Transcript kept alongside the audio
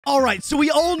All right, so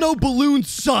we all know balloons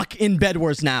suck in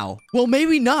Bedwars now. Well,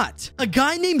 maybe not. A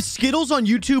guy named Skittles on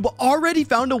YouTube already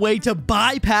found a way to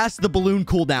bypass the balloon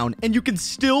cooldown, and you can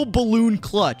still balloon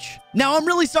clutch. Now, I'm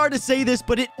really sorry to say this,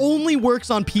 but it only works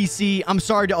on PC. I'm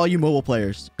sorry to all you mobile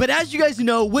players. But as you guys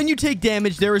know, when you take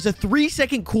damage, there is a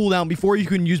 3-second cooldown before you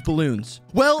can use balloons.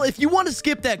 Well, if you want to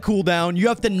skip that cooldown, you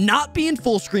have to not be in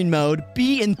full screen mode,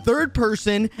 be in third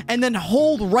person, and then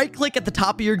hold right click at the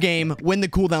top of your game when the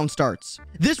cooldown starts.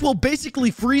 This will basically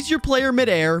freeze your player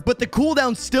midair, but the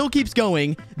cooldown still keeps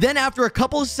going. Then after a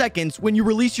couple of seconds, when you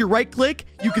release your right click,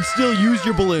 you can still use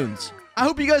your balloons. I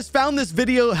hope you guys found this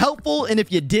video helpful, and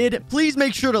if you did, please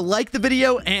make sure to like the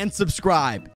video and subscribe.